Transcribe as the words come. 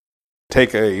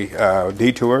take a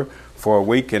detour for a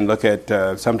week and look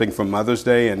at something from Mother's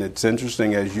Day. And it's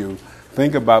interesting as you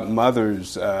think about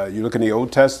mothers, you look in the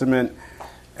Old Testament,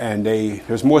 and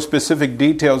there's more specific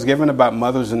details given about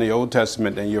mothers in the Old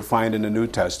Testament than you'll find in the New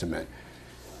Testament.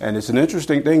 And it's an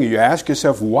interesting thing. You ask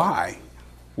yourself, why?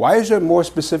 Why is there more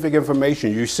specific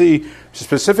information? You see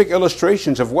specific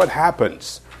illustrations of what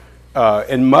happens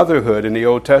in motherhood in the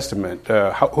Old Testament.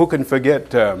 Who can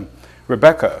forget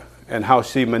Rebekah and how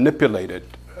she manipulated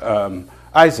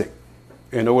Isaac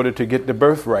in order to get the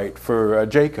birthright for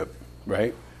Jacob,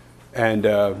 right? And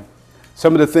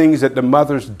some of the things that the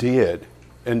mothers did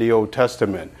in the Old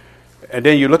Testament. And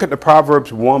then you look at the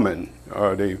Proverbs woman,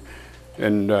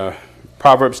 and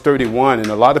Proverbs 31, and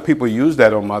a lot of people use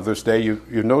that on Mother's Day.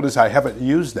 You notice I haven't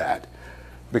used that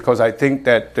because I think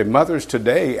that the mothers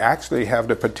today actually have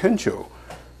the potential,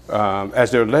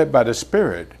 as they're led by the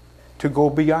Spirit, to go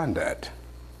beyond that.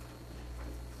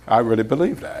 I really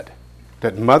believe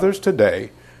that mothers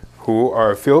today who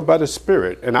are filled by the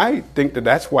Spirit, and I think that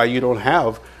that's why you don't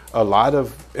have a lot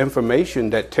of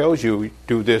information that tells you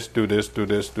do this, do this, do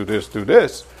this, do this, do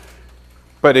this.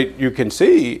 But you can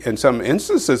see in some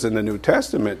instances in the New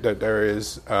Testament that there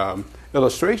is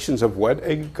illustrations of what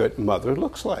a good mother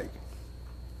looks like,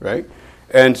 right?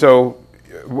 And so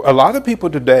a lot of people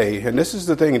today, and this is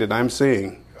the thing that I'm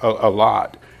seeing a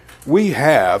lot, we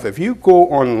have, if you go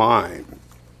online,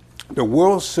 the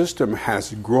world system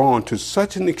has grown to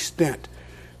such an extent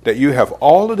that you have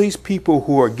all of these people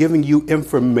who are giving you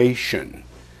information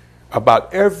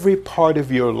about every part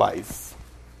of your life.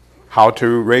 How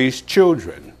to raise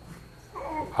children,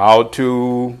 how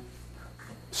to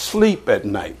sleep at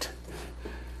night,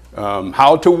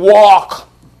 how to walk.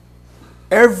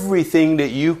 Everything that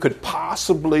you could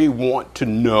possibly want to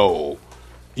know,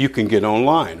 you can get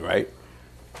online, right?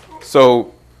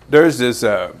 So there's this,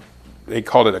 they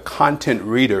call it a content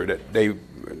reader, that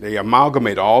they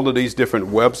amalgamate all of these different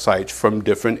websites from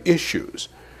different issues.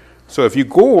 So if you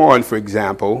go on, for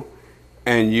example,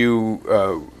 and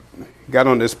you got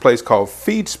on this place called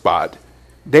FeedSpot,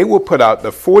 they will put out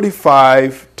the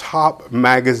 45 top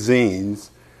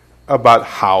magazines about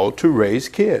how to raise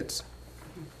kids.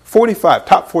 45,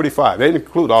 top 45. They didn't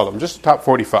include all of them, just the top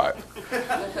 45.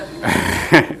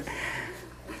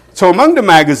 So among the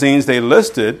magazines they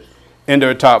listed in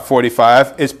their top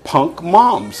 45 is Punk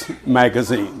Moms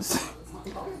magazines.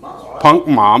 Punk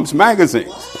Moms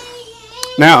magazines.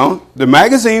 Now, the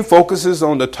magazine focuses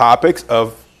on the topics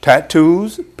of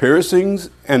tattoos, piercings,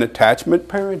 and attachment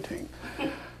parenting.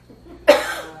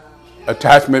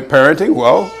 Attachment parenting,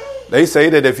 well, they say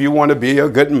that if you want to be a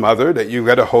good mother, that you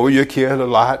got to hold your kid a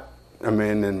lot. I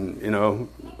mean, and, you know,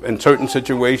 in certain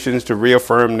situations to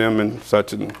reaffirm them and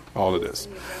such and all of this.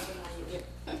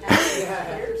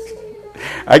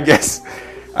 I guess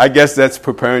that's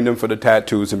preparing them for the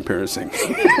tattoos and piercing.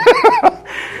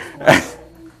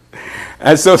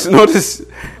 And so notice,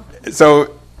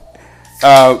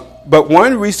 but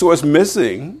one resource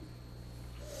missing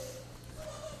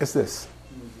is this.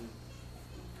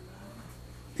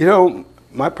 You know,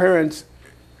 my parents,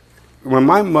 when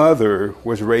my mother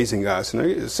was raising us, and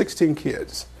there were 16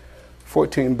 kids,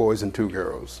 14 boys and 2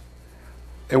 girls.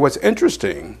 And what's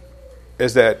interesting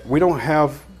is that we don't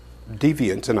have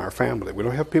deviants in our family. We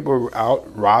don't have people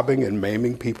out robbing and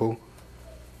maiming people.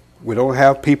 We don't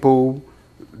have people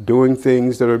doing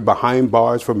things that are behind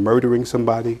bars for murdering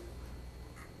somebody.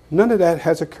 None of that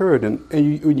has occurred. And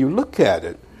when you look at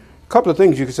it, a couple of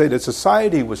things you could say that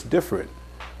society was different,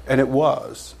 and it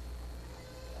was.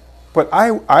 But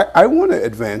I want to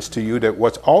advance to you that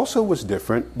what also was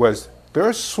different was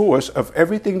their source of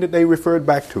everything that they referred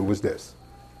back to was this.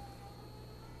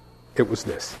 It was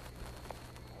this.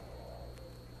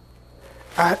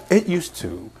 It used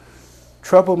to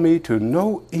trouble me to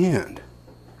no end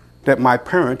that my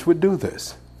parents would do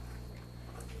this.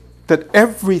 That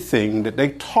everything that they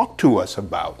talked to us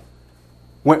about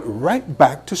went right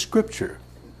back to Scripture.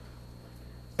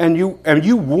 And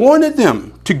you wanted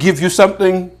them to give you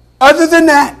something other than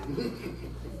that.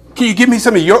 Can you give me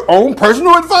some of your own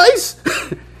personal advice?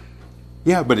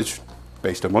 Yeah, but it's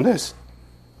based upon this.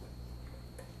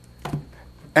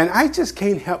 And I just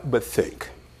can't help but think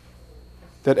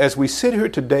that as we sit here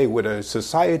today with a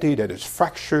society that is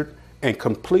fractured and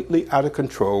completely out of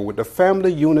control, with the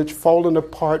family units falling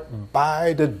apart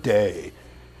by the day,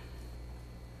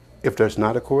 if there's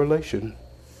not a correlation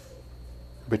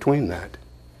between that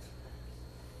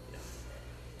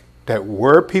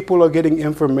where people are getting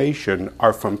information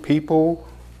are from people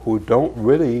who don't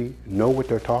really know what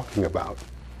they're talking about.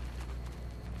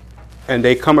 And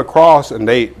they come across and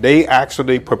they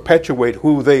actually perpetuate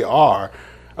who they are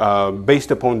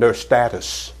based upon their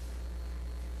status.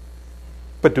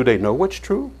 But do they know what's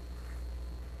true?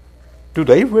 Do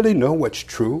they really know what's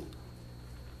true?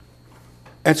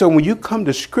 And so when you come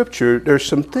to Scripture, there's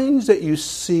some things that you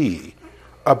see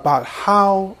about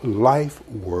how life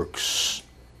works.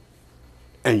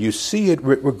 And you see it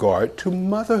with regard to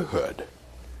motherhood.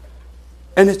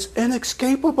 And it's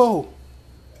inescapable.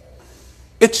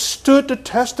 It stood the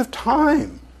test of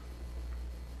time.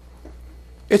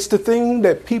 It's the thing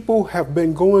that people have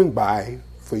been going by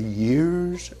for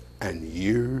years and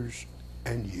years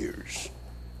and years.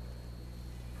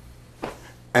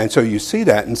 And so you see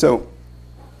that. And so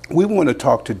we want to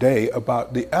talk today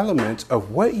about the elements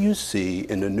of what you see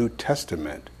in the New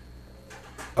Testament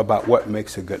about what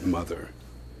makes a good mother.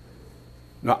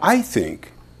 Now, I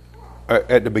think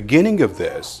at the beginning of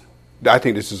this, I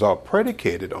think this is all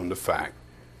predicated on the fact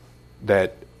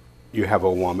that you have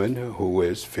a woman who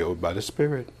is filled by the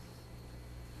Spirit.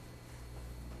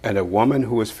 And a woman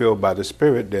who is filled by the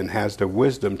Spirit then has the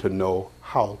wisdom to know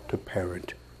how to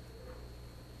parent.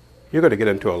 You're going to get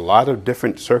into a lot of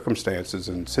different circumstances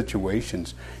and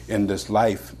situations in this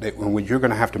life that when you're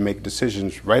going to have to make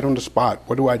decisions right on the spot.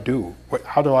 What do I do?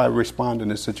 How do I respond in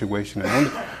this situation?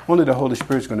 And only the Holy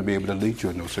Spirit is going to be able to lead you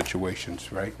in those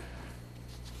situations, right?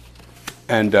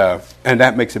 And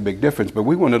that makes a big difference. But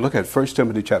we want to look at 1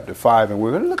 Timothy chapter 5, and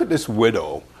we're going to look at this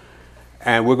widow.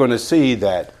 And we're going to see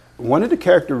that one of the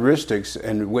characteristics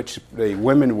in which the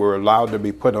women were allowed to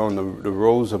be put on the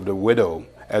roles of the widow,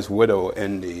 as widow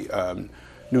in the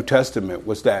New Testament,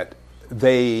 was that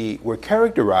they were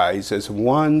characterized as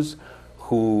ones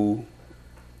who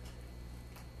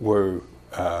were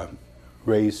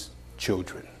raised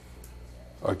children,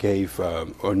 or gave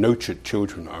or nurtured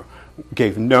children, or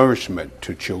gave nourishment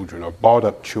to children, or brought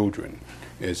up children,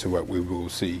 is what we will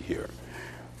see here.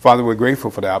 Father, we're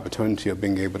grateful for the opportunity of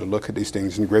being able to look at these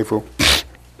things, and grateful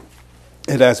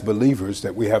and as believers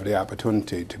that we have the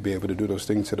opportunity to be able to do those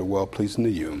things that are well-pleasing to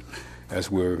you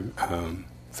as we're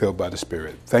filled by the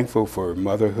Spirit. Thankful for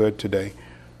motherhood today,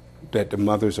 that the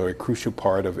mothers are a crucial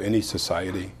part of any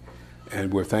society.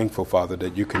 And we're thankful, Father,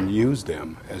 that you can use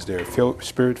them as they're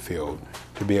Spirit-filled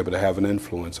to be able to have an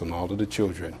influence on all of the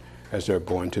children as they're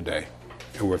born today.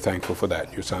 And we're thankful for that.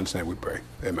 In your Son's name we pray.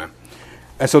 Amen.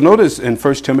 And so notice in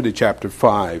 1 Timothy chapter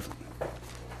 5,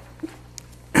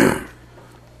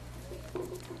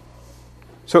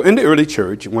 so in the early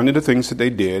church, one of the things that they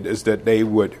did is that they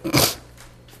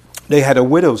had a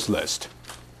widow's list,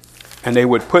 and they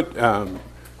would put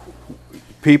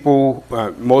people.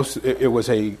 It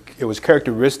was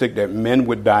characteristic that men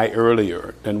would die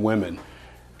earlier than women,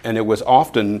 and it was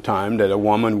often time that a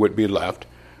woman would be left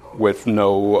with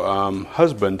no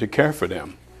husband to care for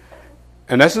them,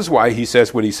 and this is why he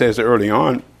says what he says early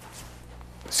on.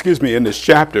 In this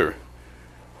chapter,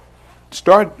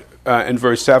 start. In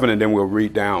verse 7, and then we'll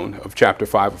read down of chapter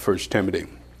 5 of 1 Timothy.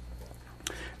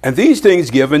 And these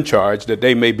things give in charge that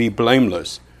they may be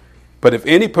blameless. But if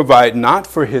any provide not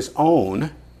for his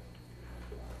own,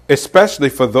 especially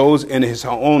for those in his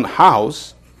own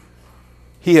house,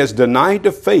 he has denied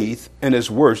the faith and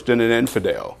is worse than an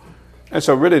infidel. And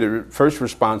so really the first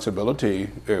responsibility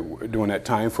during that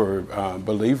time for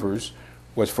believers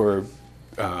was for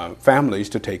families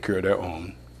to take care of their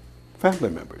own family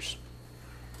members.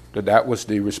 That was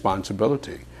the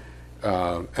responsibility.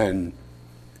 And,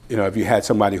 if you had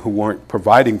somebody who weren't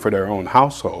providing for their own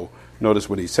household, notice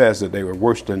what he says, that they were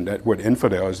worse than, that word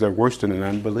infidel is they're worse than an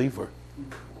unbeliever.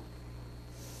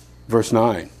 Verse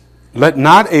 9, let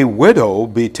not a widow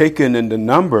be taken in the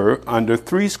number under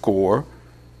 80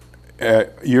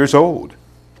 years old,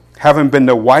 having been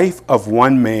the wife of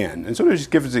one man. And so it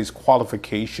just gives us these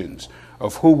qualifications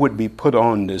of who would be put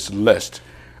on this list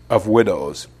of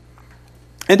widows.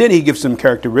 And then he gives some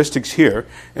characteristics here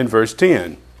in verse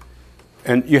 10.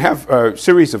 And you have a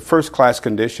series of first-class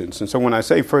conditions. And so when I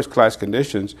say first-class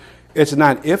conditions, it's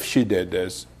not if she did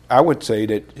this. I would say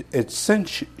that it's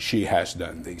since she has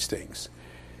done these things.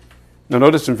 Now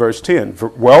notice in verse 10,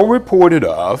 well reported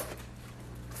of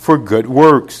for good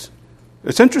works.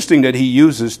 It's interesting that he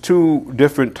uses two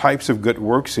different types of good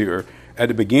works here. At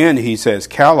the beginning, he says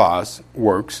kalos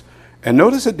works. And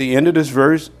notice at the end of this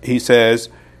verse, he says,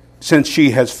 since she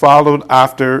has followed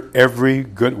after every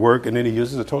good work, and then he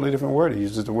uses a totally different word. He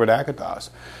uses the word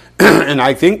akathos. And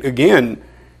I think, again,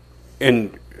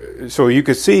 so you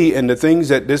could see in the things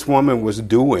that this woman was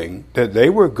doing, that they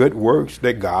were good works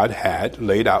that God had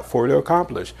laid out for her to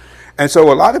accomplish. And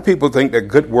so a lot of people think that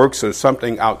good works are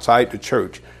something outside the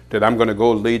church, that I'm going to go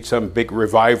lead some big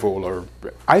revival, or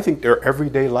I think they're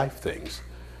everyday life things.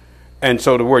 And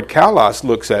so the word kalos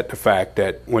looks at the fact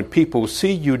that when people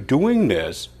see you doing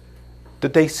this,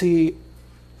 that they see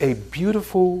a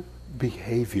beautiful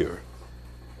behavior.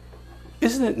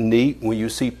 Isn't it neat when you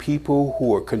see people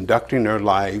who are conducting their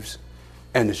lives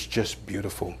and it's just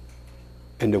beautiful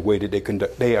in the way that they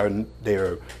conduct? They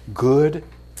are good.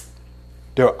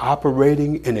 They're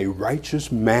operating in a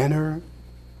righteous manner.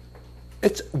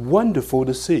 It's wonderful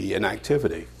to see in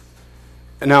activity.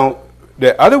 And now,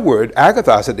 the other word,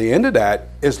 agathos, at the end of that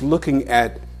is looking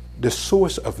at the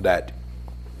source of that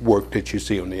work that you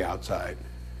see on the outside.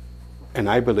 And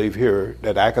I believe here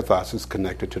that agathos is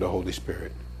connected to the Holy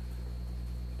Spirit.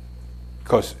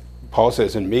 Because Paul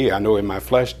says, in me, I know in my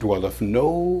flesh dwelleth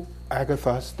no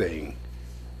agathos thing.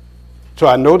 So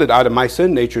I know that out of my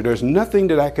sin nature, there's nothing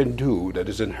that I can do that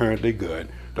is inherently good.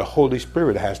 The Holy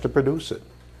Spirit has to produce it.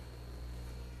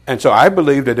 And so I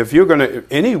believe that if you're going to,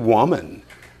 any woman,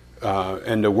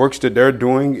 and the works that they're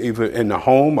doing, either in the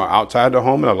home or outside the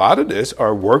home, and a lot of this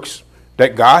are works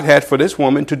that God had for this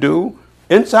woman to do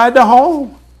inside the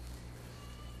home.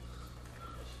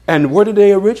 And where did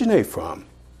they originate from?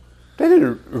 They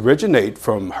didn't originate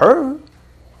from her.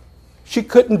 She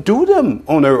couldn't do them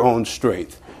on her own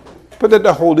strength. But that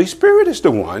the Holy Spirit is the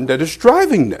one that is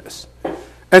driving this.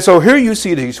 And so here you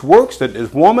see these works that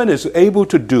this woman is able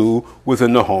to do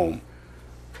within the home.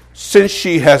 Since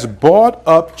she has brought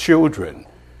up children,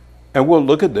 and we'll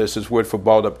look at this, word for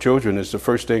brought up children is the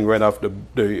first thing right off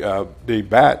the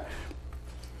bat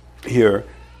here.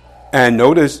 And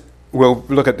notice, we'll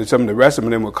look at some of the rest of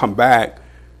them and then we'll come back.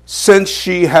 Since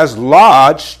she has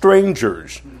lodged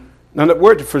strangers. Now the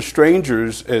word for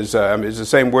strangers is the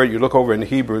same word you look over in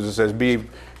Hebrews. It says, be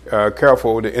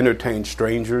careful to entertain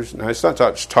strangers. Now it's not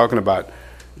just talking about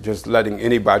just letting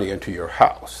anybody into your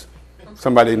house.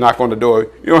 Somebody knock on the door,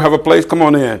 you don't have a place, come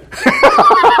on in.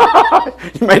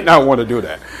 You may not want to do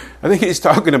that. I think he's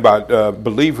talking about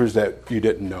believers that you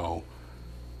didn't know,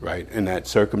 right, in that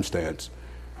circumstance.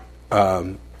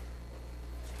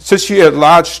 Since she had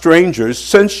lodged strangers,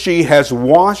 since she has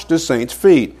washed the saints'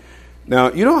 feet.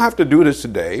 Now, you don't have to do this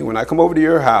today. When I come over to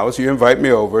your house, you invite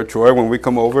me over. Troy, when we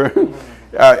come over,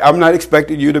 I'm not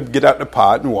expecting you to get out the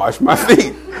pot and wash my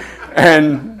feet.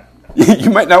 And you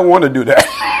might not want to do that.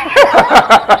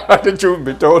 The truth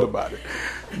be told about it.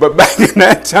 But back in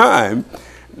that time,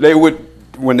 they would,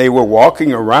 when they were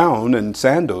walking around in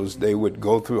sandals, they would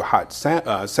go through hot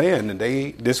sand, and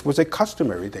this was a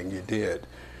customary thing you did.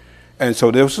 And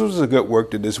so this was a good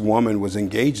work that this woman was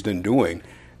engaged in doing,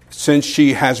 since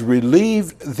she has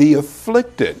relieved the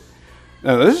afflicted.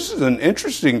 Now, this is an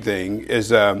interesting thing, is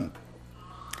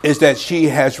that she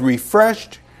has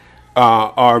refreshed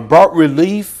or brought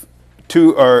relief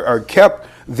to, or kept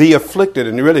the afflicted,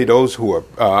 and really those who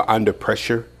are under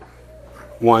pressure,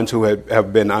 ones who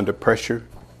have been under pressure.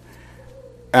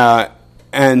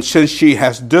 And since she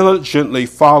has diligently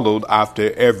followed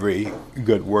after every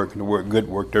good work, and the word good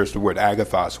work, there's the word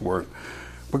agathos work.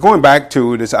 But going back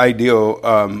to this idea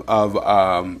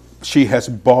of she has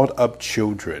brought up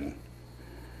children.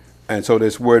 And so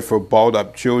this word for brought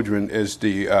up children is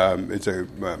it's a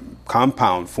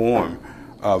compound form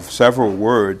of several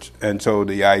words. And so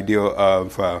the idea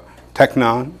of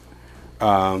teknon,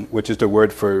 which is the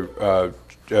word for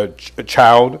a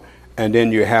child, and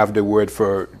then you have the word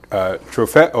for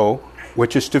tropheo,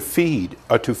 which is to feed,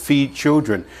 or to feed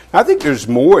children. I think there's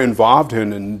more involved here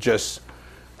than just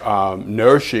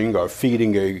nourishing or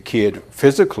feeding a kid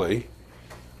physically,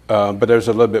 but there's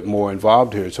a little bit more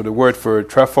involved here. So the word for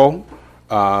trepho,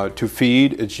 to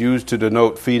feed, it's used to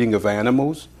denote feeding of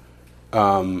animals.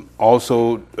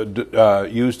 Also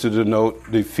used to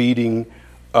denote the feeding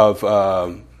of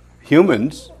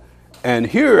humans. And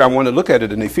here I want to look at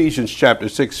it in Ephesians chapter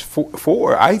 6,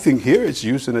 4. I think here it's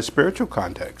used in a spiritual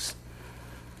context.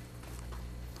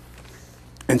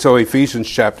 And so Ephesians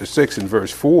chapter 6 and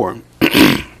verse 4,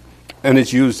 and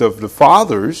it's used of the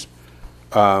fathers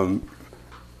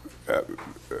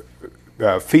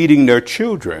feeding their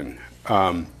children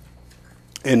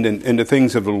in the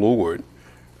things of the Lord.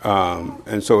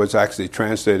 And so it's actually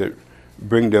translated,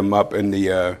 bring them up in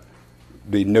the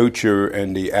nurture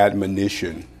and the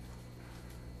admonition.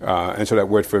 And so that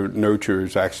word for nurture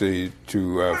is actually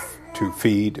to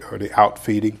feed, or the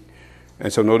outfeeding.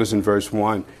 And so notice in verse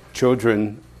 1,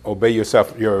 children, obey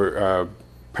your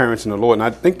parents in the Lord. And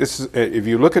I think this is, if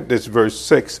you look at this verse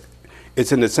 6,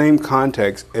 it's in the same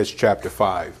context as chapter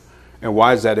 5. And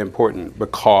why is that important?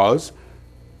 Because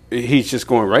he's just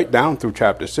going right down through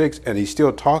chapter 6, and he's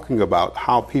still talking about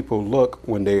how people look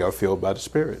when they are filled by the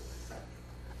Spirit.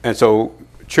 And so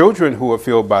children who are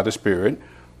filled by the Spirit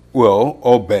will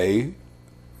obey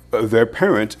their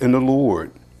parents in the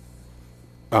Lord.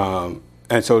 And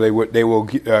so they will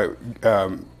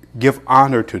give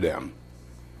honor to them.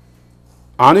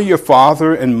 Honor your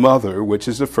father and mother, which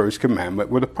is the first commandment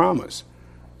with a promise,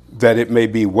 that it may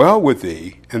be well with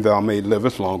thee, and thou may live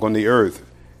as long on the earth.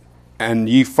 And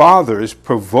ye fathers,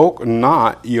 provoke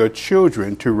not your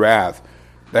children to wrath.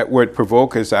 That word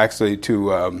provoke is actually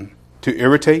to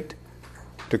irritate,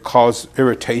 to cause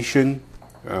irritation,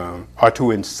 or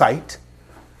to incite.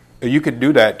 You could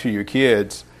do that to your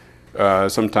kids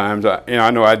sometimes.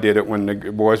 I know I did it when the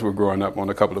boys were growing up on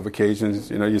a couple of occasions.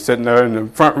 You're sitting there in the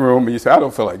front room and you say, I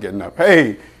don't feel like getting up.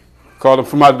 Hey, call them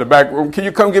from out of the back room. Can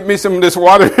you come get me some of this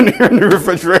water in here in the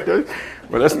refrigerator?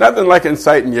 Well, there's nothing like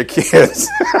inciting your kids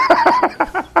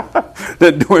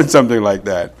than doing something like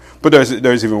that. But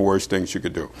there's even worse things you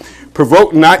could do.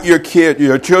 Provoke not your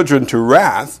children to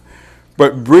wrath,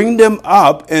 but bring them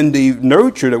up in the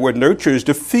nurture. The word nurture is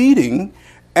the feeding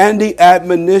and the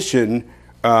admonition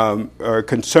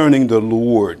concerning the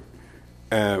Lord,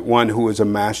 one who is a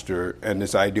master, and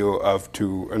this ideal of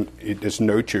this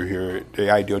nurture here, the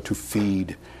ideal to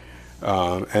feed,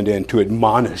 and then to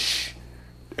admonish.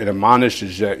 It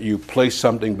admonishes that you place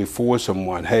something before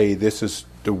someone. Hey, this is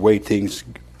the way things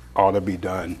ought to be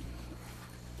done.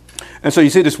 And so you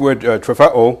see this word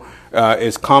trefeo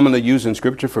is commonly used in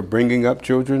Scripture for bringing up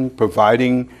children,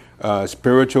 providing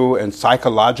spiritual and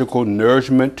psychological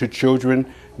nourishment to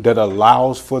children that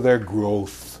allows for their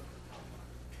growth.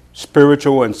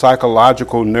 Spiritual and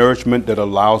psychological nourishment that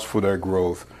allows for their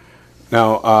growth.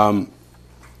 Now,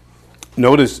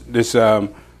 notice this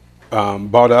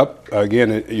brought up,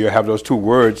 again, you have those two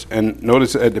words, and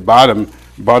notice at the bottom,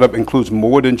 brought up includes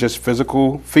more than just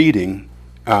physical feeding.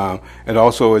 It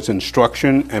also is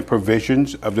instruction and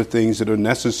provisions of the things that are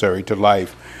necessary to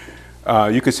life.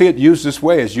 You can see it used this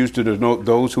way. It's used to denote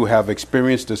those who have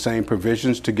experienced the same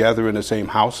provisions together in the same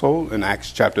household in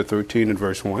Acts chapter 13 and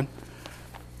verse 1.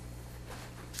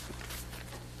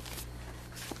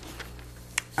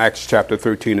 Acts chapter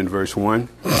 13 and verse 1.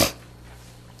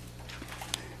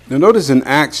 Now notice in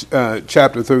Acts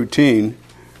chapter 13,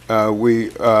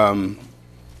 we are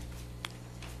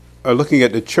looking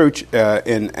at the church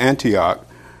in Antioch,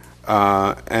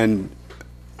 and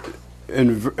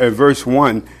in verse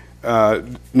 1,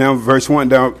 verse 1,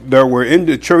 there were in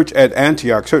the church at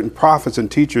Antioch certain prophets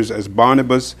and teachers as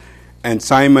Barnabas and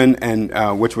Simon,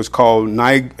 and which was called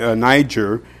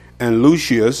Niger, and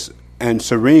Lucius, and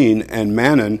Cyrene, and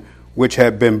Manon, which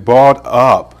had been brought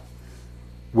up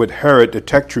with Herod the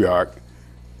Tetrarch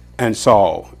and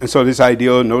Saul. And so this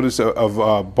ideal, notice,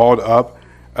 of brought up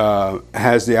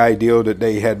has the ideal that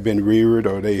they had been reared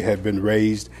or they had been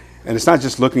raised. And it's not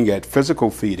just looking at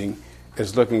physical feeding,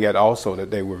 it's looking at also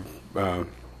that they were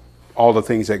all the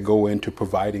things that go into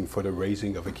providing for the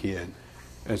raising of a kid.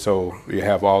 And so you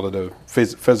have all of the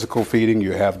physical feeding,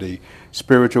 you have the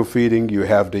spiritual feeding, you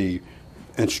have the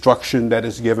instruction that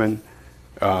is given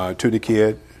to the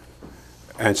kid.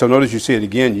 And so notice you see it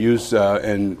again used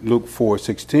in Luke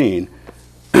 4:16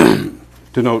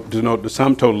 to denote the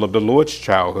sum total of the Lord's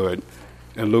childhood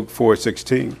in Luke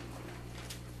 4:16.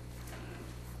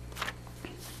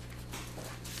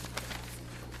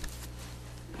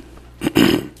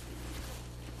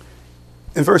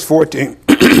 In verse 14,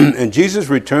 and Jesus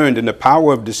returned in the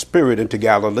power of the Spirit into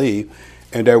Galilee,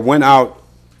 and there went out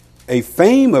a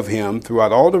fame of him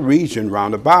throughout all the region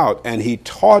round about, and he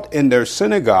taught in their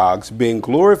synagogues, being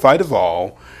glorified of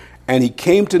all, and he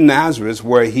came to Nazareth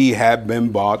where he had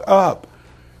been brought up.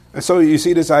 And so you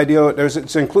see this idea,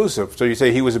 it's inclusive. So you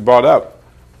say he was brought up.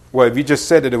 Well, if you just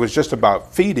said that it was just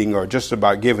about feeding or just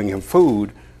about giving him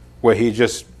food, where he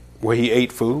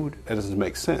ate food, that doesn't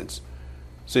make sense.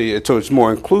 See, so it's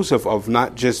more inclusive of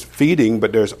not just feeding,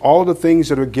 but there's all the things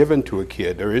that are given to a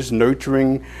kid. There is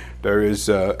nurturing, there is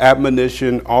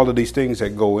admonition, all of these things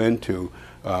that go into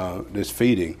this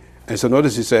feeding. And so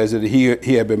notice he says that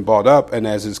he had been brought up, and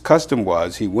as his custom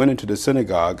was, he went into the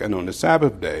synagogue, and on the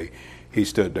Sabbath day, he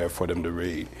stood there for them to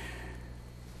read.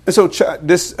 And so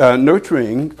this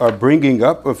nurturing or bringing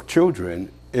up of children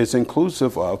is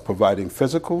inclusive of providing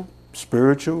physical,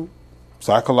 spiritual,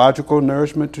 psychological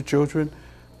nourishment to children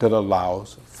that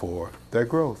allows for their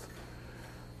growth.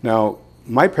 Now,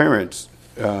 my parents,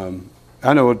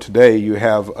 I know today you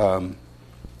have a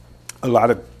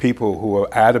lot of people who are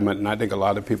adamant, and I think a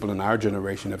lot of people in our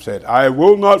generation have said, I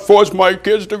will not force my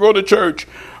kids to go to church.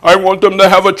 I want them to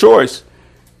have a choice.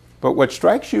 But what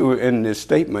strikes you in this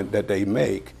statement that they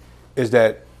make is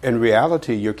that in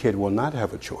reality, your kid will not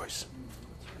have a choice.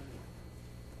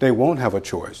 They won't have a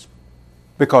choice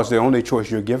because the only choice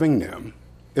you're giving them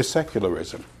is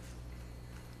secularism.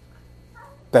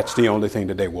 That's the only thing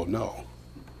that they will know.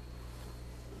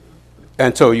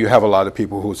 And so you have a lot of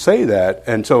people who say that.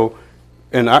 And so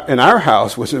in our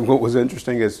house, what was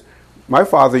interesting is my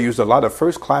father used a lot of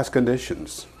first-class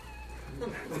conditions.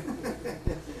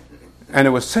 And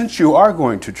it was, since you are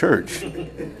going to church,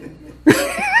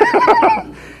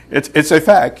 it's a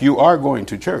fact, you are going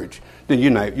to church, then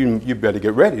you better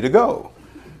get ready to go.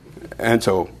 And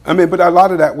so, but a lot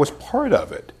of that was part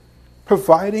of it.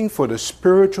 Providing for the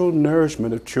spiritual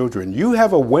nourishment of children. You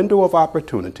have a window of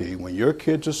opportunity when your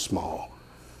kids are small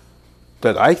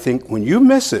that I think when you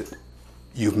miss it,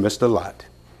 you've missed a lot.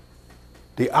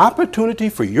 The opportunity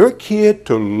for your kid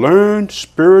to learn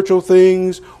spiritual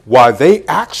things while they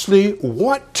actually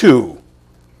want to.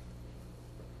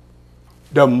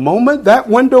 The moment that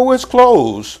window is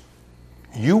closed,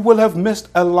 you will have missed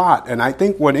a lot. And I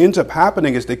think what ends up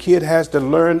happening is the kid has to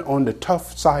learn on the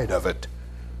tough side of it.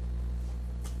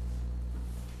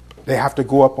 They have to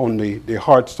go up on the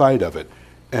hard side of it.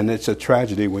 And it's a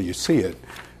tragedy when you see it.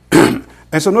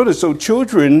 And so notice,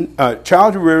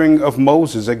 child rearing of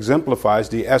Moses exemplifies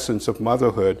the essence of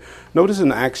motherhood. Notice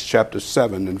in Acts chapter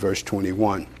 7 and verse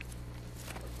 21.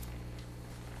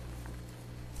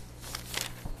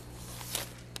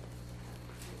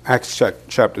 Acts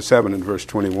chapter 7 and verse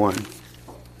 21.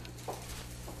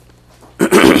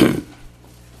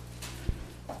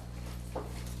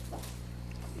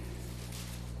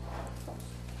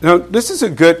 Now, this is a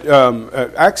good,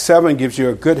 Acts 7 gives you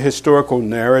a good historical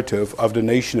narrative of the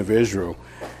nation of Israel.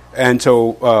 And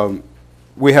so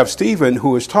we have Stephen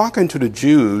who is talking to the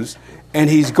Jews,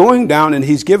 and he's going down and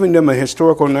he's giving them a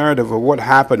historical narrative of what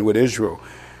happened with Israel.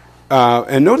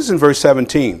 And notice in verse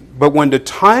 17, but when the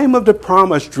time of the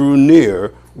promise drew near,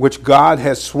 which God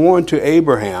had sworn to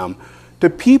Abraham,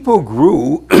 the people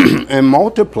grew and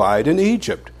multiplied in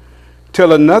Egypt,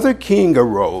 till another king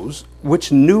arose,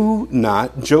 which knew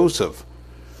not Joseph.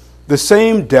 The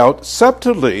same dealt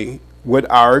subtly with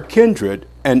our kindred,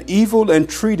 and evil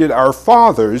entreated our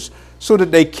fathers, so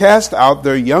that they cast out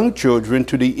their young children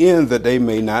to the end that they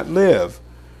may not live.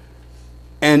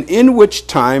 And in which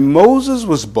time Moses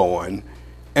was born,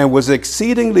 and was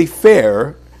exceedingly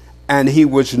fair, and he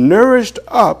was nourished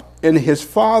up in his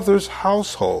father's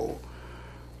household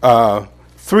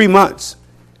 3 months.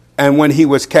 And when he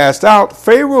was cast out,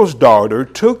 Pharaoh's daughter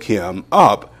took him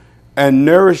up and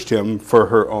nourished him for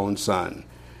her own son.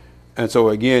 And so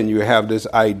again, you have this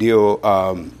ideal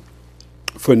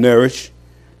for nourish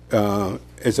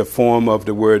is a form of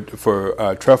the word for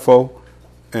trepho,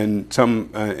 and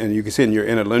and you can see in your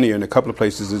interlinear in a couple of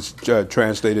places it's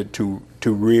translated to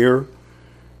rear,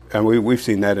 and we've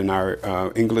seen that in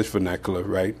our English vernacular,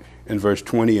 right? In verse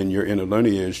 20 in your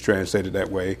interlinear is translated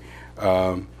that way.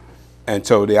 And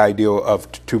so the ideal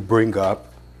of to bring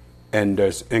up, and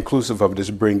there's inclusive of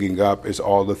this bringing up is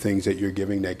all the things that you're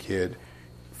giving that kid.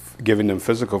 Giving them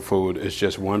physical food is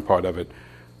just one part of it.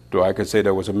 Though I could say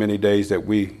there was many days that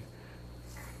we,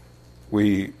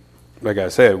 like I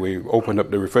said, we opened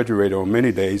up the refrigerator on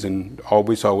many days and all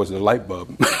we saw was the light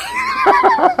bulb.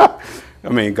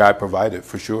 God provided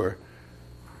for sure.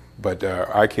 But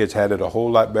our kids had it a whole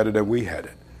lot better than we had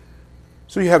it.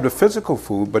 So you have the physical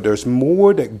food, but there's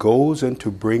more that goes into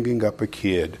bringing up a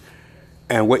kid.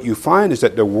 And what you find is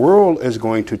that the world is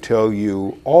going to tell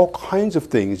you all kinds of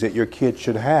things that your kid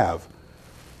should have.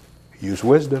 Use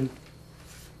wisdom.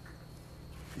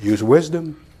 Use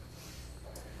wisdom.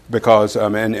 Because,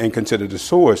 and consider the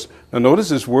source. Now notice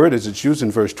this word as it's used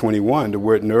in verse 21. The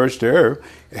word nourish there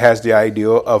has the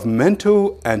idea of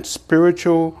mental and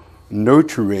spiritual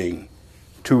nurturing,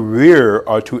 to rear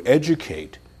or to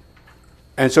educate.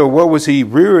 And so what was he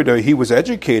reared or he was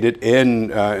educated in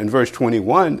verse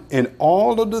 21 in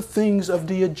all of the things of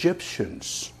the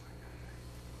Egyptians.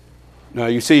 Now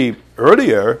you see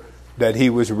earlier that he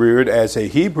was reared as a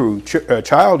Hebrew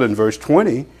child in verse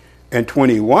 20 and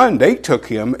 21. They took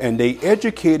him and they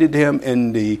educated him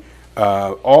in the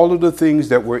all of the things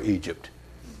that were Egypt.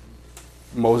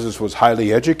 Moses was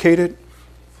highly educated.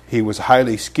 He was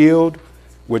highly skilled,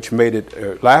 which made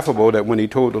it laughable that when he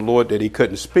told the Lord that he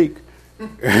couldn't speak,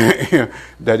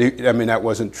 that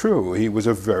wasn't true. He was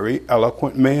a very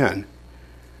eloquent man.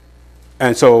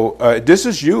 And so this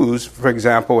is used, for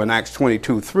example, in Acts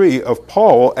 22:3 of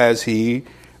Paul as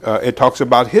it talks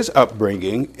about his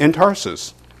upbringing in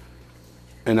Tarsus.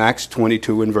 In Acts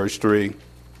 22 and verse 3.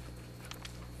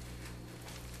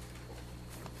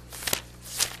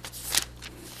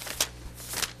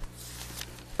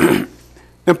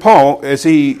 And Paul, as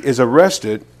he is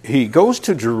arrested, he goes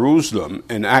to Jerusalem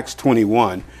in Acts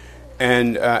 21.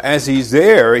 And as he's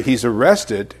there, he's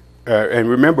arrested. And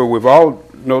remember, we've all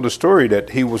know the story that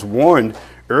he was warned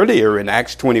earlier in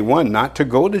Acts 21 not to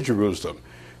go to Jerusalem.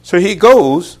 So he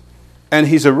goes, and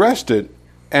he's arrested,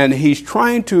 and he's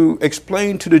trying to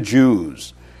explain to the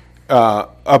Jews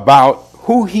about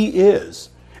who he is.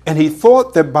 And he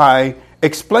thought that by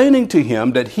explaining to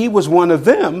him that he was one of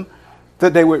them,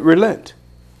 that they would relent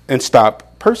and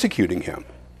stop persecuting him.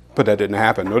 But that didn't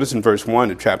happen. Notice in verse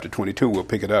 1 of chapter 22, we'll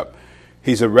pick it up.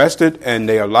 He's arrested, and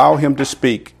they allow him to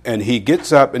speak. And he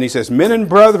gets up, and he says, "Men and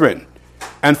brethren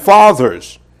and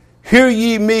fathers, hear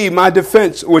ye me, my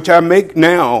defense, which I make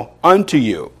now unto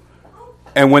you."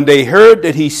 And when they heard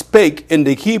that he spake in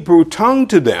the Hebrew tongue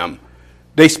to them,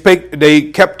 they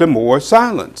kept the more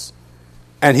silence.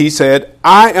 And he said,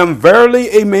 "I am verily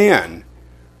a man,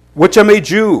 which am a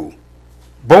Jew,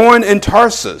 born in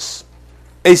Tarsus,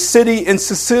 a city in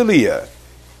Cilicia,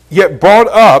 yet brought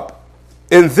up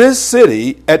in this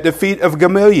city at the feet of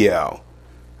Gamaliel."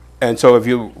 And so if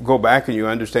you go back and you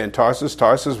understand Tarsus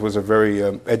was a very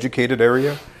educated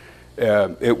area.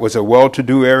 It was a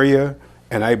well-to-do area.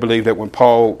 And I believe that when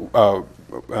Paul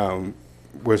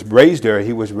was raised there,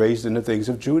 he was raised in the things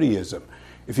of Judaism.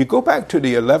 If you go back to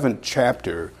the 11th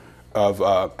chapter of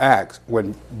Acts,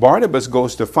 when Barnabas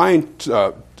goes to find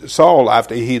Saul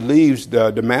after he leaves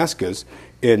Damascus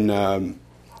in the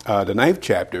 9th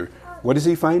chapter, what does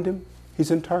he find him? He's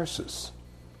in Tarsus.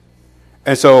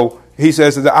 And so he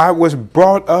says that I was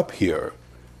brought up here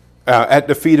at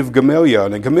the feet of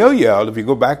Gamaliel. And Gamaliel, if you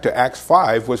go back to Acts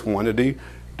 5, was one of the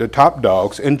top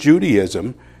dogs in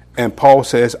Judaism. And Paul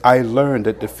says, I learned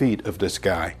at the feet of this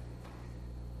guy.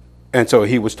 And so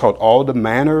he was taught all the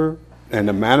manner and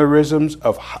the mannerisms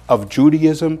of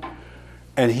Judaism.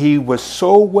 And he was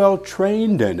so well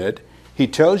trained in it. He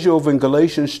tells you over in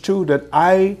Galatians 2 that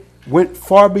I went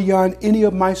far beyond any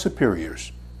of my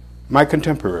superiors, my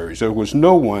contemporaries. There was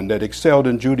no one that excelled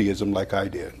in Judaism like I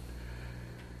did.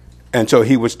 And so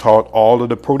he was taught all of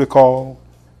the protocol.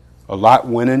 A lot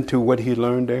went into what he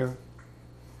learned there.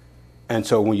 And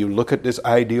so when you look at this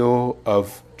ideal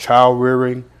of child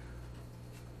rearing,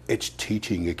 it's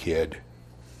teaching a kid.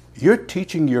 You're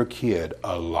teaching your kid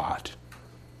a lot.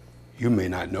 You may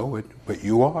not know it, but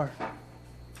you are.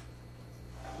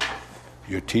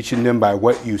 You're teaching them by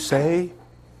what you say.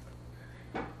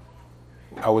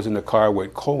 I was in the car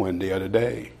with Cohen the other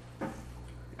day.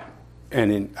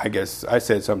 And I guess I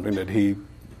said something that he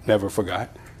never forgot.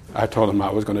 I told him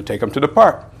I was going to take him to the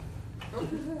park.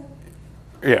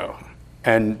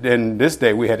 And then this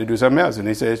day we had to do something else. And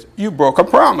he says, you broke a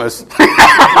promise.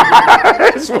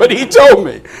 That's what he told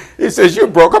me. He says, you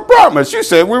broke a promise. You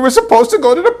said we were supposed to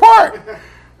go to the park.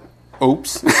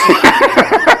 Oops.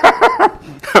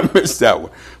 I missed that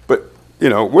one. But,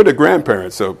 we're the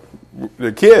grandparents. So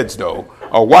the kids, though,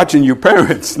 are watching you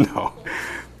parents now.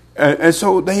 And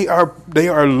so they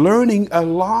are learning a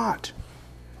lot.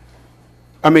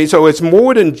 I mean, so it's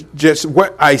more than just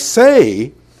what I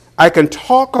say. I can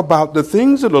talk about the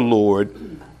things of the Lord,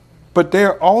 but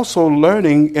they're also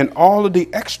learning in all of the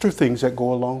extra things that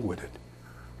go along with it.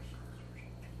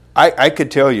 I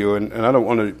could tell you, and I don't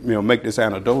want to make this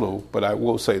anecdotal, but I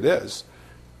will say this.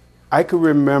 I could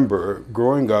remember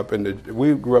growing up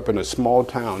we grew up in a small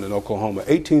town in Oklahoma,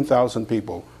 18,000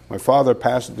 people. My father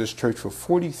pastored this church for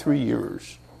 43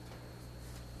 years.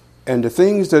 And the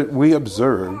things that we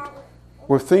observed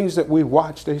were things that we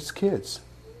watched as kids.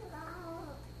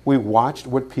 We watched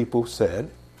what people said.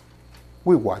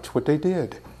 We watched what they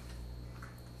did.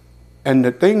 And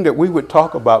the thing that we would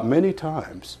talk about many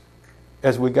times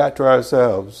as we got to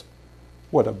ourselves,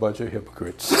 what a bunch of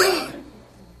hypocrites.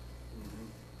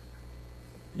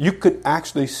 You could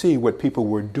actually see what people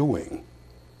were doing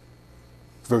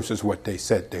versus what they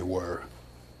said they were.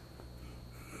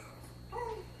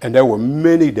 And there were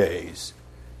many days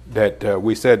that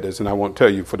we said this, and I won't tell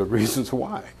you for the reasons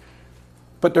why.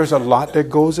 But there's a lot that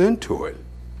goes into it.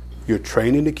 You're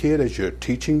training the kid as you're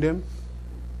teaching them.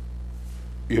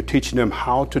 You're teaching them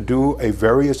how to do a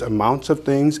various amounts of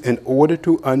things in order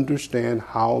to understand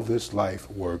how this life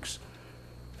works.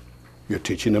 You're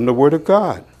teaching them the Word of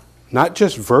God, not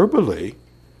just verbally,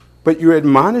 but you're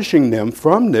admonishing them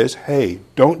from this, hey,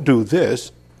 don't do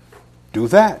this, do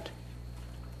that.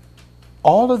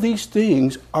 All of these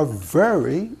things are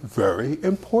very, very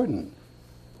important.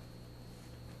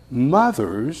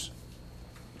 Mothers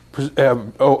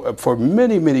have, for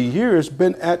many, many years,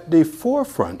 been at the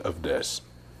forefront of this,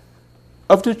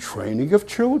 of the training of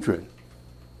children.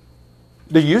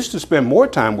 They used to spend more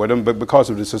time with them, but because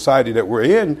of the society that we're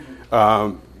in,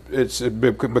 it's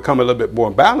become a little bit more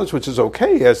balanced, which is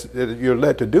okay as you're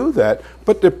led to do that.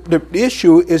 But the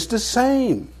issue is the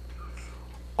same.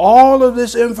 All of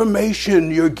this information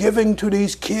you're giving to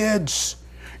these kids,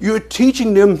 you're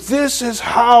teaching them this is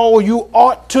how you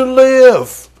ought to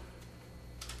live.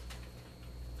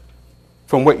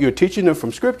 from what you're teaching them from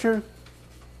Scripture,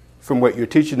 from what you're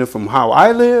teaching them from how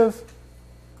I live,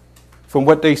 from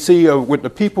what they see with the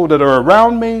people that are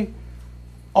around me.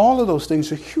 All of those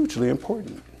things are hugely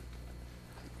important.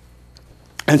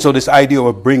 And so this idea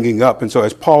of bringing up, and so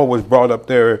as Paul was brought up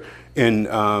there in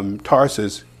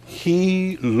Tarsus,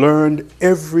 he learned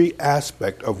every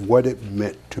aspect of what it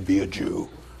meant to be a Jew.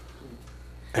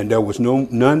 And there was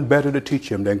none better to teach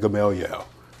him than Gamaliel.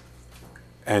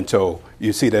 And so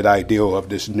you see that ideal of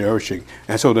this nourishing.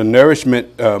 And so the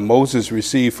nourishment Moses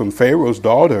received from Pharaoh's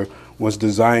daughter was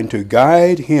designed to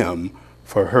guide him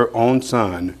for her own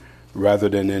son rather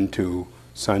than into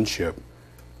sonship.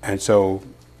 And so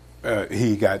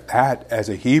he got that as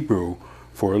a Hebrew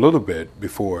for a little bit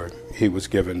before he was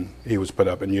put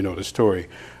up. And you know the story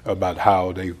about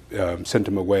how they sent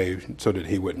him away so that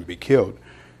he wouldn't be killed.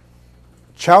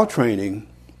 Child training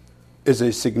is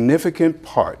a significant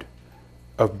part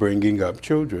of bringing up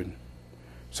children.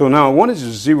 So now I wanted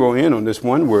to zero in on this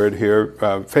one word here.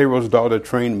 Pharaoh's daughter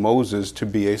trained Moses to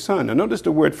be a son. Now notice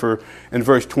the word for in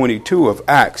verse 22 of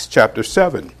Acts chapter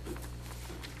 7.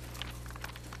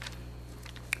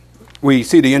 We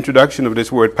see the introduction of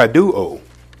this word paduo.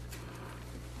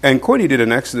 And Courtney did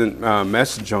an excellent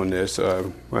message on this.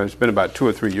 It's been about 2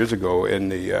 or 3 years ago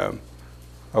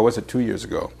or was it 2 years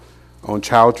ago, on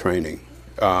child training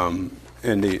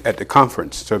at the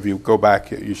conference. So if you go back,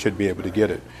 you should be able to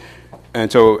get it.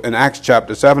 And so in Acts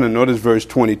chapter 7, and notice verse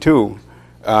 22,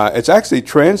 it's actually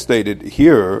translated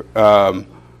here,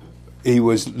 he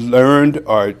was learned,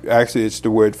 or actually it's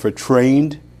the word for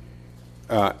trained,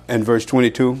 in verse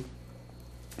 22.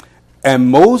 And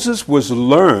Moses was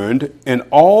learned in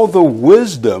all the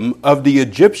wisdom of the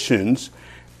Egyptians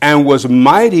and was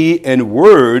mighty in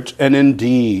words and in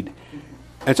deed.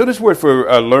 And so this word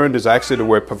for learned is actually the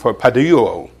word for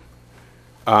paduo.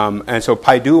 And so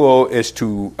paduo is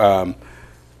to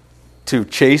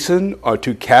chasten or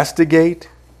to castigate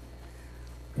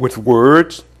with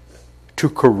words, to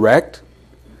correct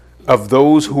of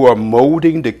those who are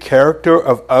molding the character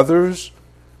of others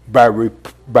by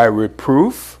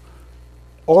reproof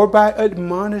or by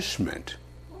admonishment.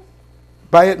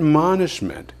 By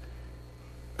admonishment.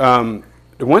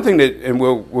 The one thing that, and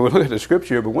we'll look at the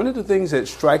scripture, but one of the things that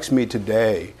strikes me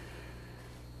today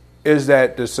is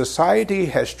that the society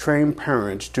has trained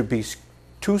parents to be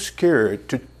too scared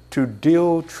to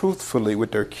deal truthfully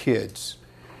with their kids.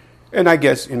 And I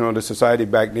guess, the society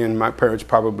back then, my parents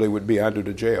probably would be under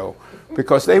the jail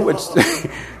because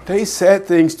they said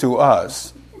things to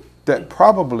us that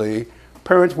probably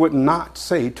parents would not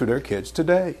say to their kids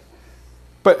today.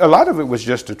 But a lot of it was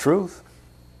just the truth.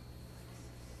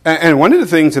 And one of the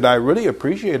things that I really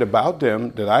appreciate about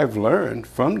them that I've learned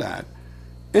from that,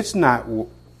 it's not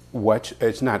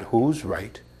who's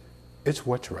right, it's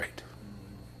what's right.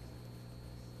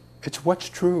 It's what's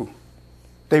true.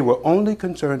 They were only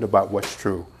concerned about what's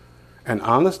true. And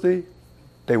honestly,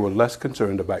 they were less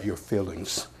concerned about your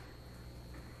feelings.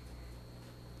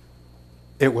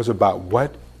 It was about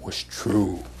what was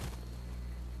true.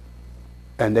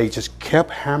 And they just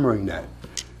kept hammering that.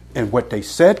 And what they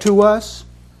said to us,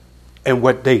 and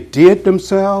what they did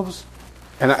themselves.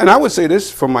 And I would say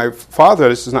this for my father,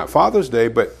 this is not Father's Day,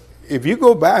 but if you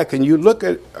go back and you look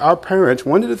at our parents,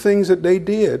 one of the things that they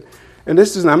did, and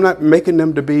I'm not making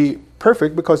them to be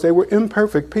perfect because they were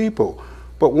imperfect people.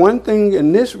 But one thing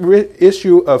in this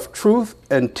issue of truth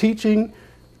and teaching,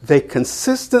 they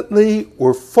consistently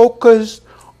were focused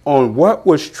on what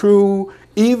was true,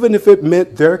 even if it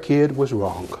meant their kid was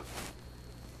wrong.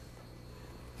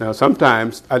 Now,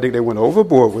 sometimes I think they went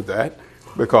overboard with that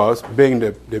because being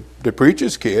the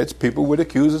preacher's kids, people would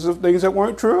accuse us of things that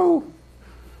weren't true.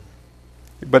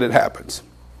 But it happens.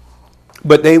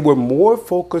 But they were more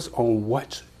focused on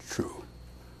what's true.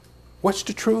 What's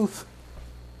the truth?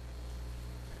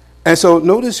 And so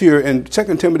notice here in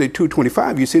 2 Timothy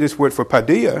 2:25, you see this word for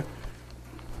paideia.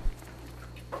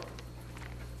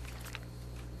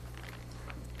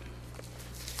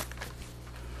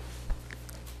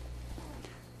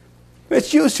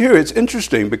 It's used here. It's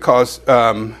interesting because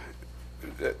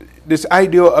this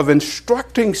idea of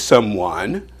instructing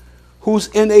someone who's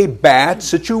in a bad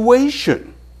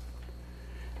situation.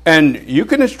 And you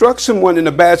can instruct someone in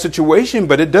a bad situation,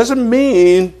 but it doesn't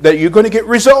mean that you're going to get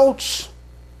results.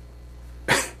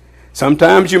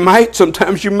 Sometimes you might,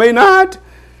 sometimes you may not.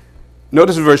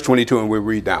 Notice in verse 22, and we'll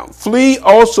read down. Flee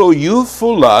also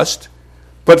youthful lust,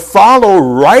 but follow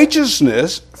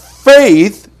righteousness,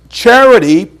 faith,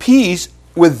 charity, peace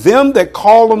with them that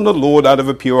call on the Lord out of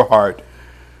a pure heart.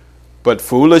 But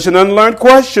foolish and unlearned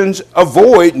questions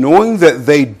avoid, knowing that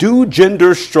they do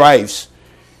gender strifes.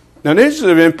 Now, this is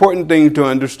an important thing to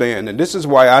understand, and this is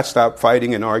why I stopped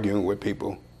fighting and arguing with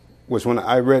people, was when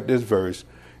I read this verse,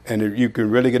 and you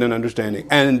can really get an understanding.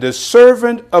 And the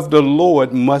servant of the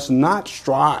Lord must not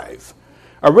strive.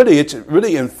 It's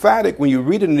really emphatic when you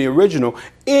read it in the original.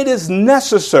 It is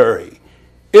necessary.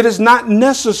 It is not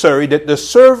necessary that the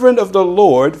servant of the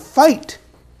Lord fight.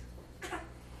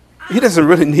 He doesn't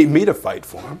really need me to fight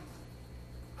for him.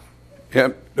 Yeah,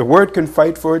 the word can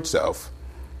fight for itself.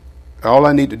 All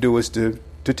I need to do is to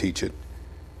teach it.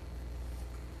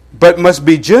 But must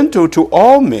be gentle to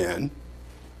all men,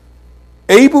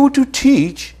 able to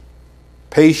teach,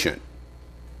 patient.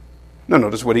 Now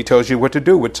notice what he tells you what to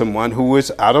do with someone who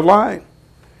is out of line.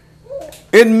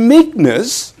 In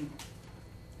meekness,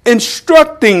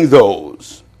 instructing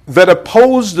those that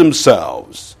oppose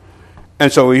themselves.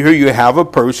 And so here you have a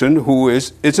person who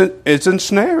is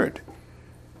ensnared.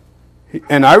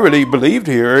 And I really believed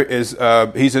here is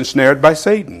he's ensnared by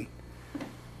Satan.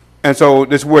 And so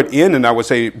this word in, and I would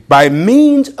say, by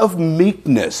means of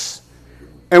meekness.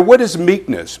 And what is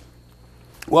meekness?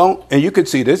 Well, and you could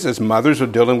see this as mothers are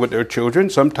dealing with their children.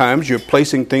 Sometimes you're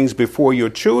placing things before your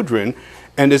children.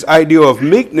 And this idea of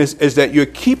meekness is that you're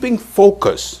keeping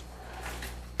focus.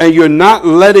 And you're not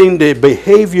letting the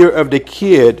behavior of the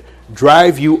kid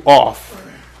drive you off.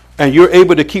 And you're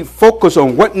able to keep focus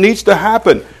on what needs to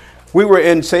happen. We were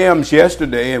in Sam's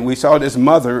yesterday, and we saw this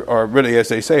mother, or really, as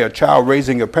they say, a child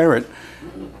raising a parent.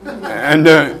 And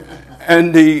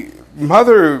the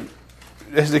mother,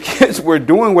 as the kids were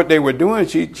doing what they were doing,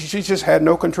 she just had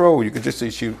no control. You could just see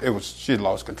she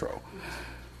lost control.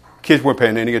 Kids weren't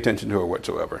paying any attention to her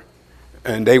whatsoever.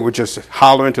 And they were just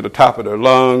hollering to the top of their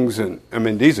lungs. And I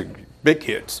mean, these are big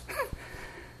kids.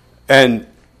 And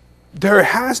there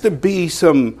has to be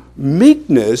some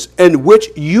meekness in which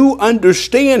you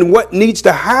understand what needs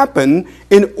to happen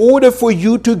in order for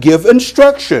you to give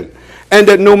instruction. And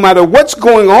that no matter what's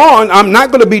going on, I'm not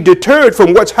going to be deterred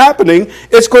from what's happening.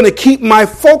 It's going to keep my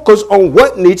focus on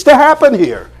what needs to happen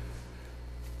here.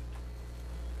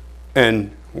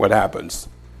 And what happens?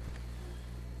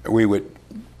 When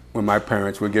my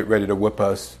parents would get ready to whip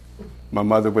us, my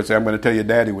mother would say, I'm going to tell your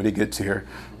daddy when he gets here.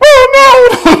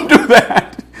 Oh, no, don't do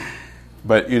that.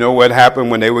 But you know what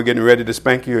happened when they were getting ready to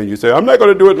spank you and you say, I'm not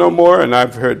going to do it no more? And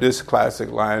I've heard this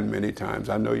classic line many times.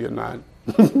 I know you're not.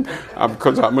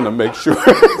 Because I'm going to make sure.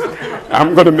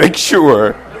 I'm going to make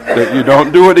sure that you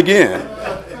don't do it again.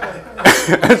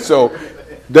 And so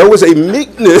there was a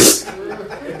meekness.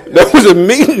 There was a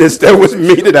meekness that was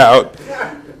meted out.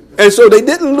 And so they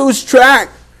didn't lose track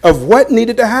of what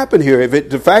needed to happen here.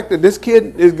 The fact that this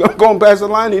kid is going past the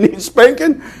line, he needs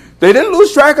spanking, they didn't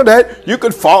lose track of that. You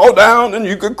could fall down and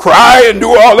you could cry and do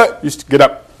all that. You get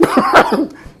up.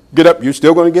 Get up. You're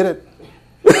still going to get it.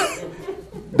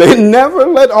 They never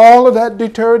let all of that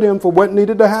deter them from what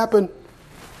needed to happen.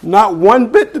 Not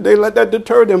one bit did they let that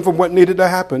deter them from what needed to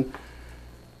happen.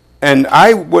 And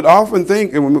I would often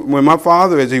think, when my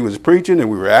father, as he was preaching and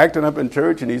we were acting up in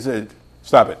church, and he said,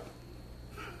 stop it.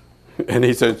 And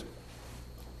he said,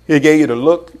 he gave you the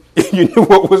look. You knew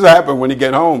what was happening when he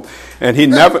get home. And he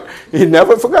never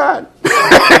forgot.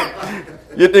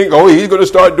 You think, oh, he's going to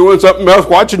start doing something else,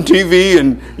 watching TV,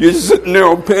 and you're just sitting there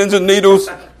on pins and needles.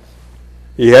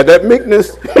 He had that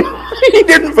meekness. He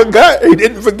didn't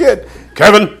forget.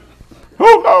 Kevin,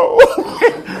 oh no.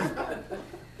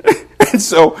 And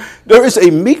so there is a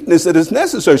meekness that is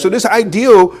necessary. So this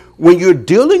ideal, when you're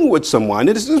dealing with someone,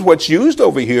 and this is what's used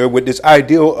over here with this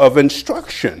ideal of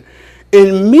instruction.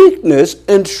 In meekness,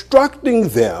 instructing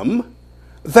them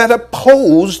that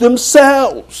oppose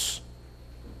themselves.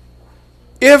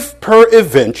 If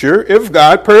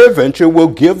God peradventure will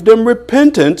give them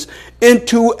repentance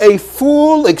into a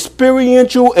full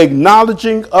experiential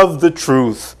acknowledging of the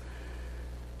truth.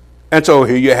 And so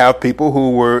here you have people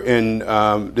who were in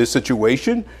this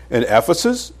situation in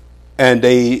Ephesus, and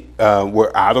they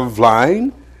were out of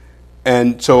line.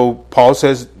 And so Paul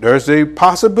says there's a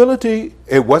possibility.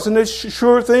 It wasn't a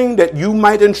sure thing that you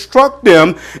might instruct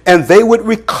them and they would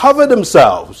recover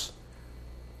themselves.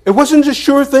 It wasn't a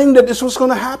sure thing that this was going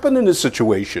to happen in this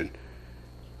situation.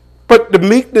 But the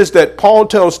meekness that Paul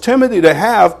tells Timothy to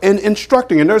have in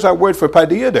instructing, and there's our word for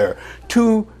paideia there,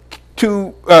 to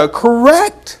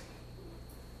correct.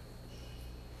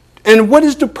 And what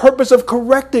is the purpose of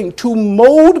correcting? To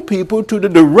mold people to the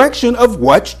direction of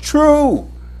what's true.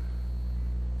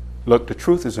 Look, the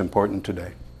truth is important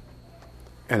today.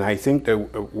 And I think that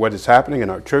what is happening in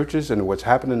our churches and what's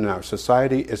happening in our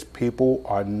society is people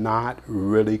are not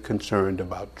really concerned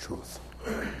about truth.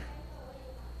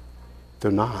 They're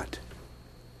not.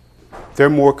 They're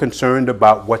more concerned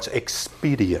about what's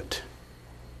expedient.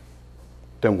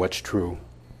 than what's true.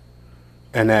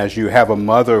 And as you have a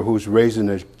mother who's raising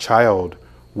a child,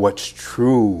 what's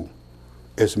true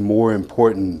is more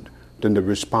important than the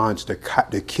response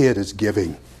the kid is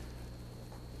giving.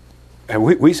 And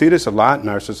we see this a lot in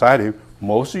our society.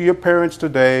 Most of your parents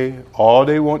today,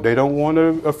 they don't want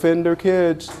to offend their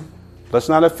kids. Let's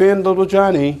not offend little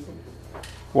Johnny.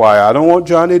 Why? I don't want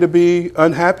Johnny to be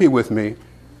unhappy with me.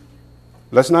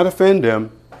 Let's not offend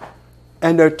him.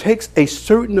 And there takes a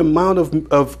certain amount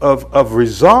of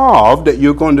resolve that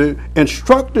you're going to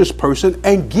instruct this person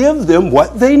and give them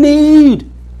what they need.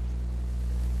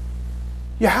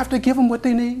 You have to give them what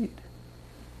they need.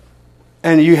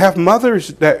 And you have mothers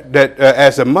that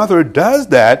as a mother does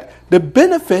that, the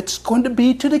benefit's going to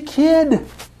be to the kid.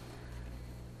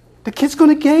 The kid's going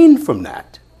to gain from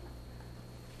that.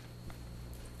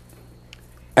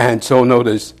 And so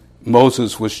notice,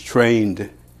 Moses was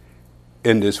trained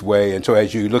in this way. And so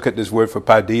as you look at this word for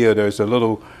paideia, there's a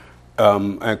little,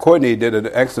 and Courtney did an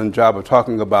excellent job of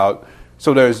talking about,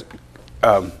 so there's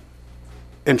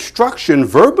instruction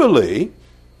verbally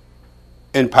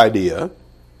in paideia,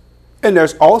 and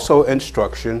there's also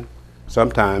instruction,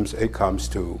 sometimes it comes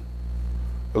to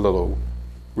a little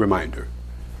reminder.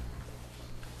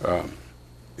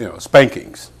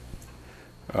 Spankings.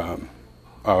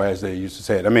 Or as they used to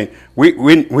say it. I mean,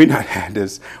 we not had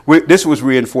this. This was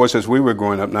reinforced as we were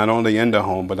growing up, not only in the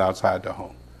home, but outside the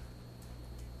home.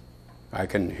 I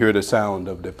can hear the sound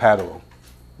of the paddle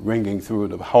ringing through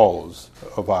the halls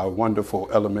of our wonderful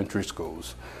elementary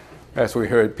schools as we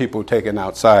heard people taken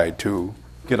outside to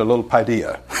get a little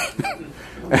paideia.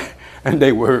 And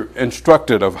they were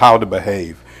instructed of how to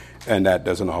behave. And that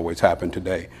doesn't always happen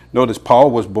today. Notice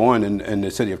Paul was born in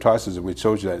the city of Tarsus, we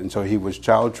showed you that, and so he was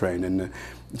child trained. And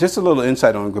just a little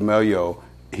insight on Gamaliel,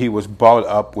 he was brought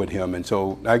up with him. And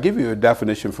so I'll give you a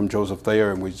definition from Joseph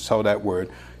Thayer, and we saw that word.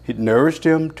 He nourished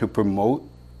him to promote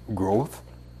growth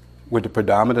with the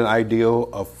predominant ideal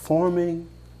of forming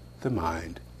the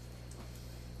mind.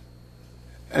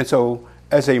 And so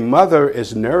as a mother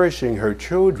is nourishing her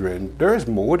children, there is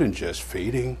more than just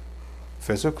feeding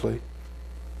physically.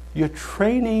 You're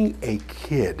training a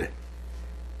kid.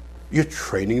 You're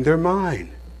training their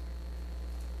mind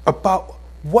about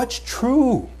what's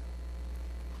true.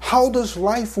 How does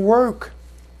life work?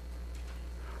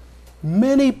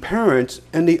 Many parents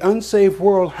in the unsaved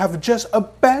world have just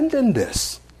abandoned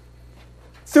this.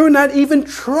 They're not even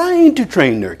trying to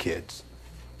train their kids.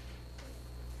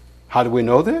 How do we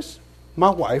know this? My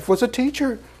wife was a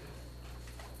teacher.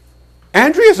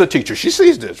 Andrea's a teacher. She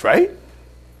sees this, right?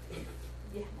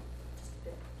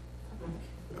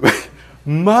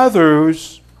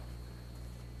 Mothers,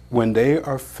 when they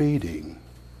are feeding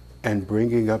and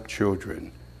bringing up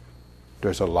children,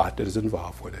 there's a lot that is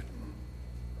involved with it.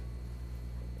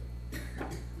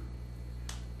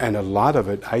 And a lot of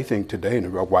it, I think today,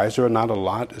 and why is there not a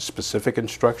lot of specific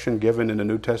instruction given in the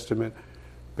New Testament?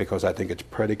 Because I think it's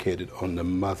predicated on the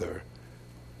mother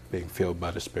being filled by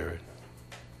the Spirit.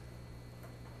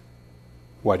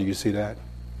 Why do you see that?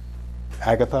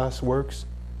 Agathos works.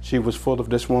 She was full of,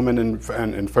 this woman in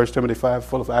 1 Timothy 5,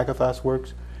 full of agathos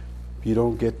works. You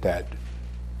don't get that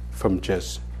from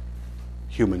just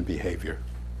human behavior.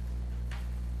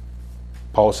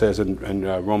 Paul says in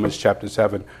Romans chapter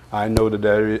 7, I know that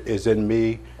there is in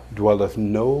me dwelleth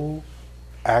no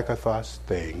agathos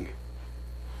thing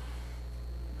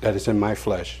that is in my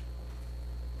flesh.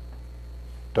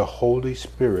 The Holy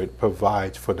Spirit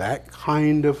provides for that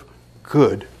kind of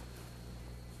good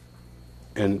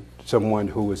in someone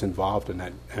who is involved in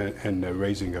that, in the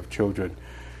raising of children.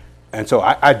 And so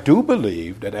I do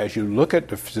believe that as you look at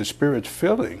the Spirit's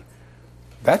filling,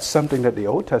 that's something that the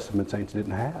Old Testament saints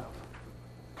didn't have.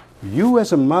 You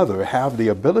as a mother have the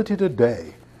ability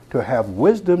today to have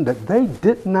wisdom that they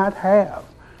did not have.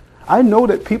 I know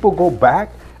that people go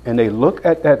back and they look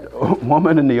at that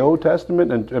woman in the Old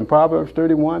Testament and in Proverbs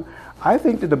 31. I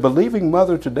think that the believing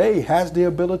mother today has the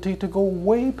ability to go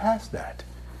way past that.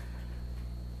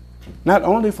 Not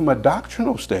only from a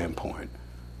doctrinal standpoint,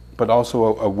 but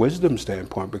also a wisdom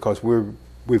standpoint, because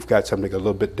we've got something a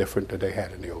little bit different that they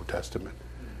had in the Old Testament.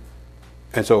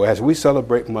 And so as we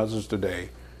celebrate mothers today,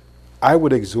 I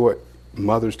would exhort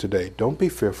mothers today, don't be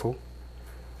fearful.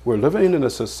 We're living in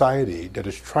a society that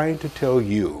is trying to tell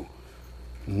you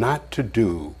not to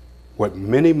do what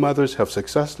many mothers have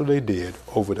successfully did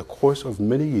over the course of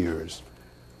many years.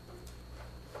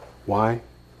 Why?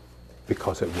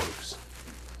 Because it works.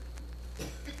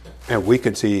 And we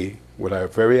can see with our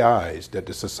very eyes that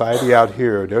the society out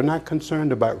here, they're not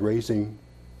concerned about raising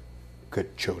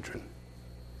good children.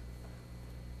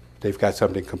 They've got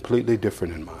something completely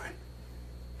different in mind.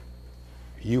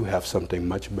 you have something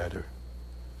much better.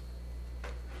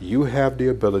 You have the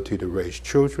ability to raise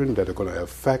children that are going to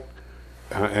affect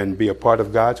and be a part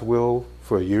of God's will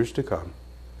for years to come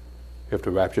if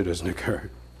the rapture doesn't occur.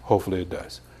 Hopefully it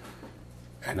does.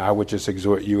 And I would just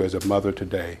exhort you as a mother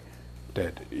today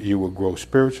that you will grow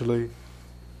spiritually.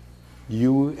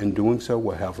 You, in doing so,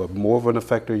 will have more of an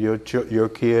effect on your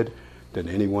kid than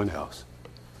anyone else.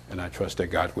 And I trust that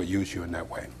God will use you in that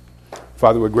way.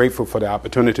 Father, we're grateful for the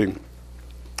opportunity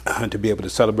to be able to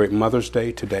celebrate Mother's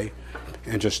Day today.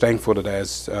 And just thankful that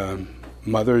as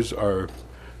mothers are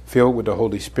filled with the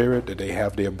Holy Spirit, that they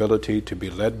have the ability to be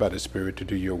led by the Spirit to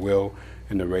do your will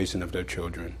in the raising of their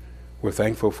children. We're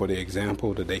thankful for the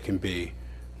example that they can be,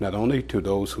 not only to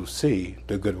those who see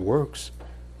the good works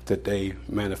that they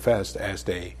manifest as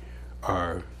they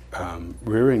are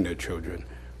rearing their children,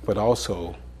 but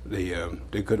also the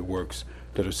good works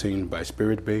that are seen by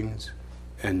spirit beings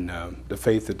and the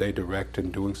faith that they direct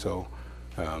in doing so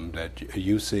that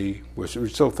you see. We're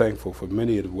so thankful for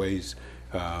many of the ways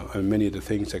and many of the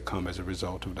things that come as a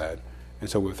result of that. And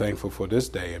so we're thankful for this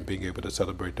day and being able to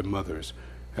celebrate the mothers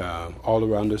all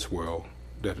around this world,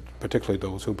 that particularly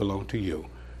those who belong to you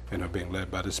and are being led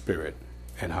by the Spirit,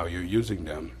 and how you're using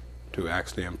them to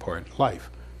actually impart life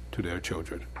to their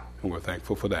children. And we're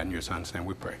thankful for that. In your Son's name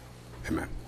we pray. Amen.